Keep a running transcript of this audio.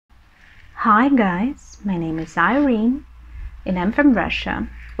Hi guys, my name is Irene and I'm from Russia.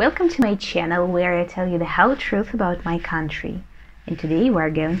 Welcome to my channel where I tell you the whole truth about my country. And today we're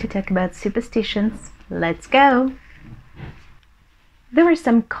going to talk about superstitions. Let's go! There are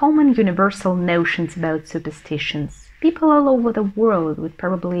some common universal notions about superstitions. People all over the world would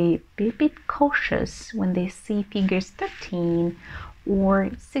probably be a bit cautious when they see figures 13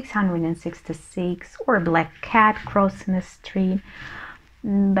 or 666 or a black cat crossing the street.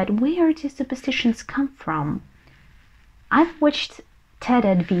 But where do superstitions come from? I've watched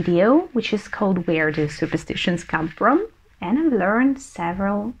TED video, which is called Where Do Superstitions Come From? And I've learned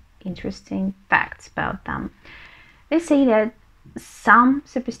several interesting facts about them. They say that some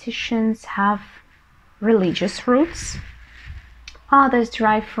superstitions have religious roots, others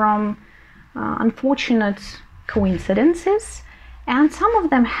derive from unfortunate coincidences, and some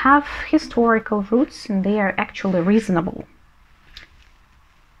of them have historical roots and they are actually reasonable.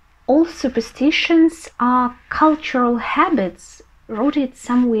 All superstitions are cultural habits rooted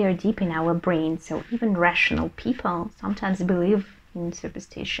somewhere deep in our brain, so even rational people sometimes believe in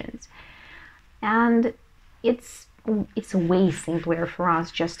superstitions. And it's way simpler for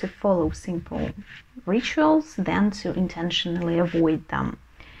us just to follow simple rituals than to intentionally avoid them.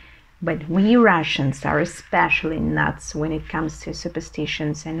 But we Russians are especially nuts when it comes to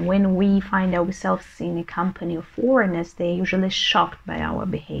superstitions, and when we find ourselves in a company of foreigners, they're usually shocked by our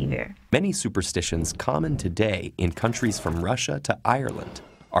behavior. Many superstitions common today in countries from Russia to Ireland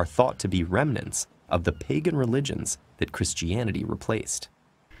are thought to be remnants of the pagan religions that Christianity replaced.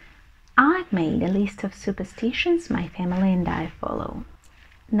 I've made a list of superstitions my family and I follow.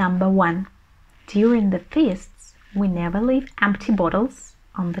 Number 1. During the feasts, we never leave empty bottles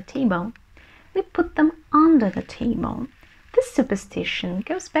on the table. We put them under the table. This superstition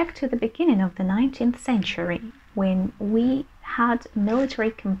goes back to the beginning of the 19th century, when we had a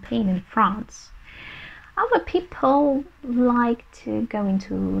military campaign in France. Our people like to go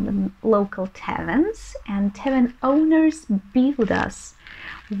into the local taverns, and tavern owners billed us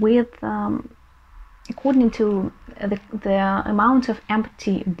with according to the amount of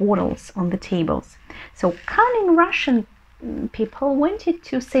empty bottles on the tables. So cunning Russian people wanted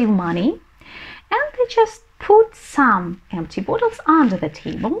to save money, and they just put some empty bottles under the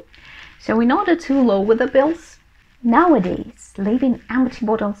table. So in order to lower the bills, nowadays leaving empty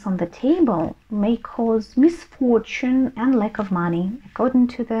bottles on the table may cause misfortune and lack of money, according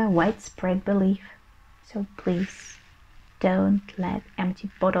to the widespread belief. So please don't let empty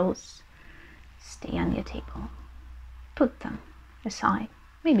bottles stay on your table. Put them aside,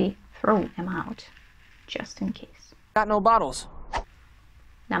 maybe throw them out, just in case. Got no bottles.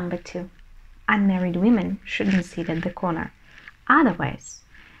 Number 2. Unmarried women shouldn't sit at the corner. Otherwise,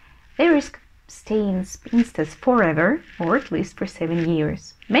 they risk staying spinsters forever, or at least for 7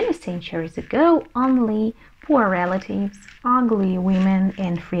 years. Many centuries ago, only poor relatives, ugly women,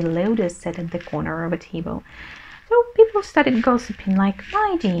 and freeloaders sat at the corner of a table. So people started gossiping like,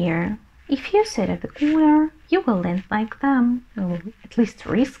 my dear, if you sit at the corner, you will end like them, or at least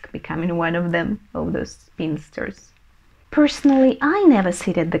risk becoming one of them, of those spinsters. Personally, I never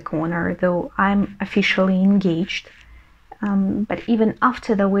sit at the corner, though I'm officially engaged. But even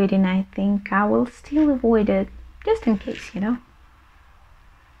after the wedding, I think I will still avoid it, just in case, you know.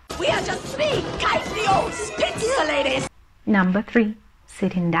 We are just three kindly old spinster ladies! Number 3.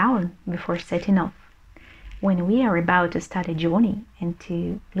 Sitting down before setting off. When we are about to start a journey and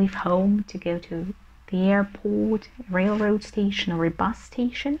to leave home to go to the airport, railroad station, or a bus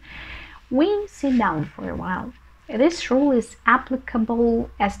station, we sit down for a while. This rule is applicable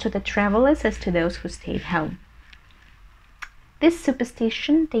as to the travelers as to those who stayed home. This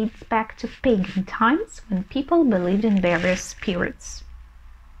superstition dates back to pagan times when people believed in various spirits.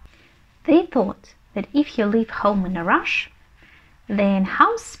 They thought that if you leave home in a rush, then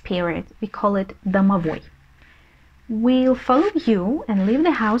house spirit, we call it domovoi, will follow you and leave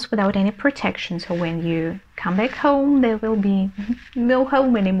the house without any protection. So when you come back home, there will be no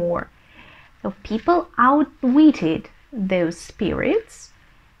home anymore. So people outwitted those spirits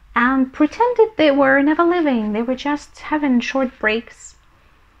and pretended they were never living. They were just having short breaks.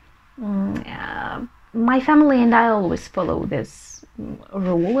 My family and I always follow this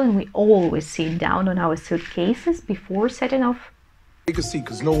rule, and we always sit down on our suitcases before setting off. Take a seat,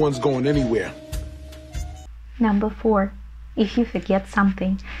 because no one's going anywhere. Number 4. If you forget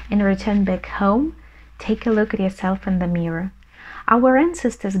something and return back home, take a look at yourself in the mirror. Our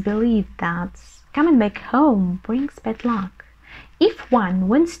ancestors believed that coming back home brings bad luck. If one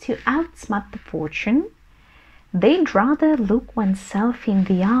wants to outsmart the fortune, they'd rather look oneself in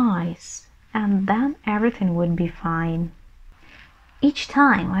the eyes, and then everything would be fine. Each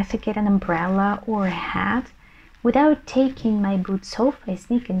time I forget an umbrella or a hat, without taking my boots off, I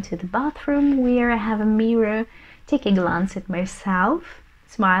sneak into the bathroom where I have a mirror, take a glance at myself,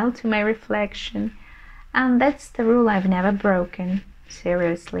 smile to my reflection, and that's the rule I've never broken.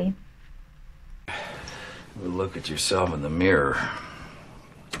 Seriously. Look at yourself in the mirror.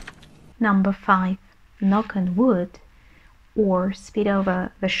 Number 5. Knock on wood or spit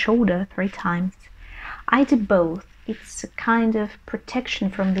over the shoulder 3 times. I do both. It's a kind of protection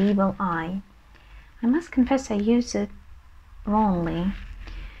from the evil eye. I must confess I use it wrongly.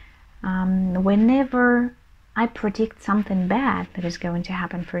 Whenever I predict something bad that is going to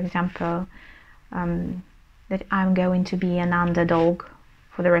happen, for example, that I'm going to be an underdog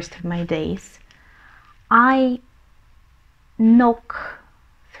for the rest of my days, I knock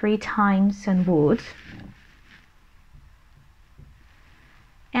 3 times on wood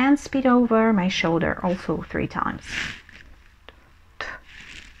and spit over my shoulder also 3 times.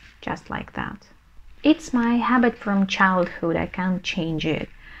 Just like that. It's my habit from childhood, I can't change it.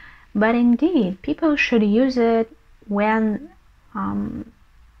 But indeed, people should use it when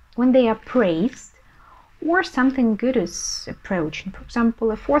they are praised or something good is approaching. For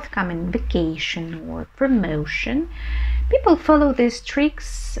example, a forthcoming vacation or promotion. People follow these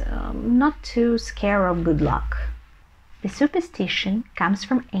tricks not to scare off good luck. The superstition comes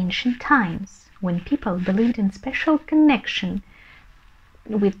from ancient times, when people believed in special connection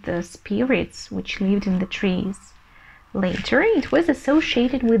with the spirits which lived in the trees. Later, it was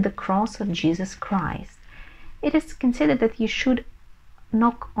associated with the cross of Jesus Christ. It is considered that you should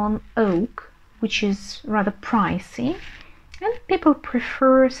knock on oak, which is rather pricey, and people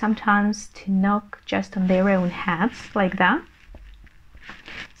prefer sometimes to knock just on their own heads, like that,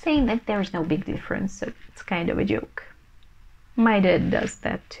 saying that there is no big difference, so it's kind of a joke. My dad does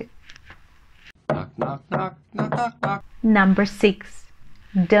that too. Knock, knock, knock, knock, knock, knock. Number 6.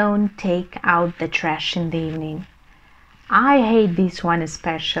 Don't take out the trash in the evening. I hate this one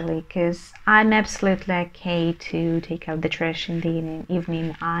especially because I'm absolutely okay to take out the trash in the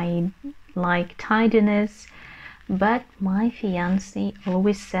evening. I like tidiness, but my fiancé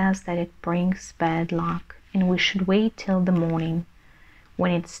always says that it brings bad luck and we should wait till the morning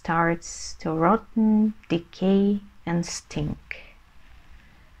when it starts to rotten, decay and stink.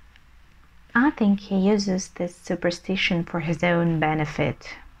 I think he uses this superstition for his own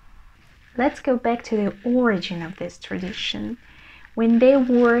benefit. Let's go back to the origin of this tradition. When there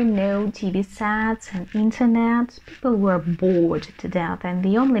were no TV sets and internet, people were bored to death, and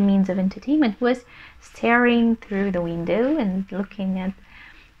the only means of entertainment was staring through the window and looking at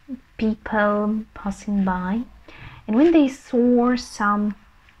people passing by. And when they saw some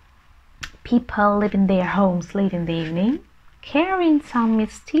people leaving their homes late in the evening, carrying some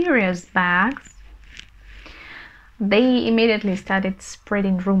mysterious bags, they immediately started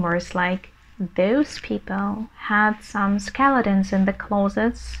spreading rumors like those people had some skeletons in the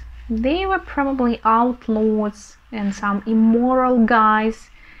closets, they were probably outlaws and some immoral guys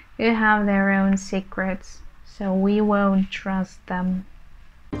who have their own secrets, so we won't trust them.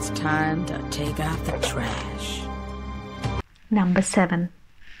 It's time to take out the trash. Number 7.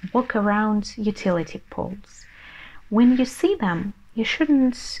 Walk around utility poles. When you see them, you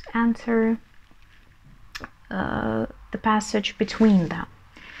shouldn't enter the passage between them.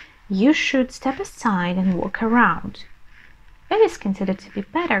 You should step aside and walk around. It is considered to be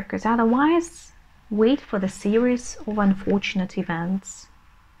better because otherwise wait for the series of unfortunate events.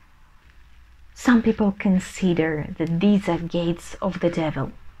 Some people consider that these are gates of the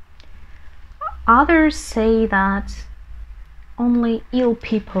devil. Others say that only ill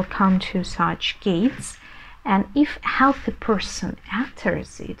people come to such gates, and if a healthy person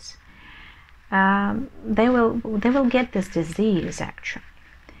enters it, they will get this disease actually.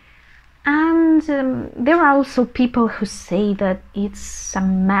 And there are also people who say that it's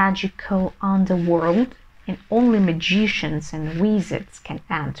some magical underworld and only magicians and wizards can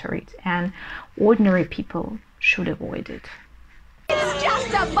enter it, and ordinary people should avoid it. It's just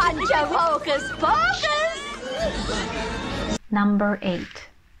a bunch of hocus pocus. Number 8.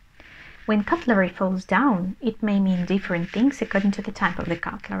 When cutlery falls down, it may mean different things according to the type of the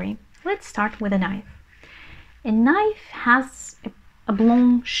cutlery. Let's start with a knife. A knife has a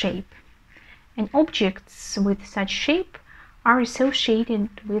oblong shape, and objects with such shape are associated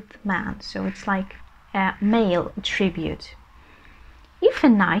with man, so it's like a male attribute. If a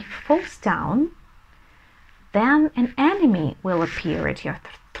knife falls down, then an enemy will appear at your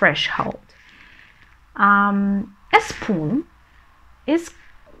threshold. A spoon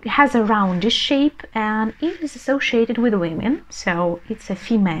has a roundish shape and it is associated with women, so it's a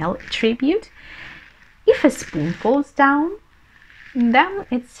female attribute. If a spoon falls down, Then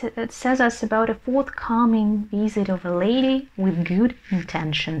it says us about a forthcoming visit of a lady with good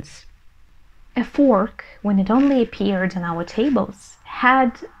intentions. A fork, when it only appeared on our tables,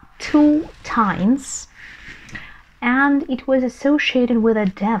 had 2 tines, and it was associated with a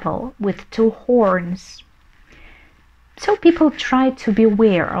devil with 2 horns. So people tried to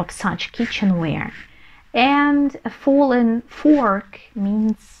beware of such kitchenware, and a fallen fork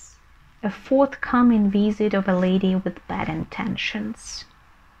means a forthcoming visit of a lady with bad intentions.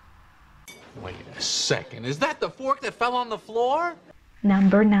 Wait a second. Is that the fork that fell on the floor?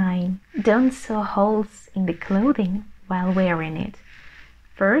 Number 9. Don't sew holes in the clothing while wearing it.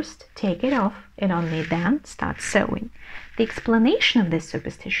 First, take it off and only then start sewing. The explanation of this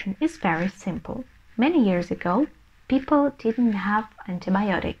superstition is very simple. Many years ago, people didn't have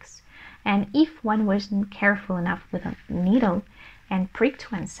antibiotics, and if one wasn't careful enough with a needle and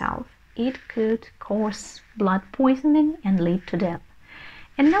pricked oneself, it could cause blood poisoning and lead to death.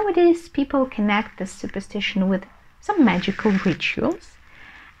 And nowadays people connect this superstition with some magical rituals,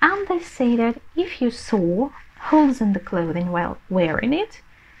 and they say that if you sew holes in the clothing while wearing it,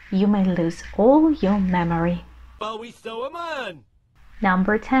 you may lose all your memory. But we sew 'em on.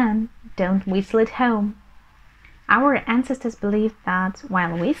 Number 10. Don't whistle at home. Our ancestors believed that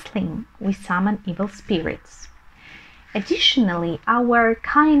while whistling, we summon evil spirits. Additionally, our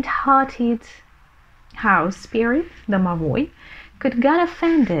kind-hearted house spirit, the Mavoi, could get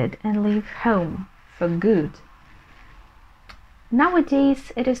offended and leave home for good.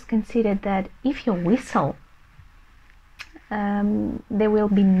 Nowadays, it is considered that if you whistle, there will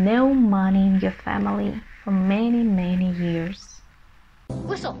be no money in your family for many, many years.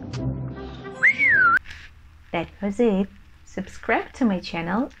 Whistle. That was it. Subscribe to my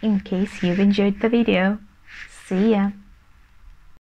channel in case you've enjoyed the video. See ya!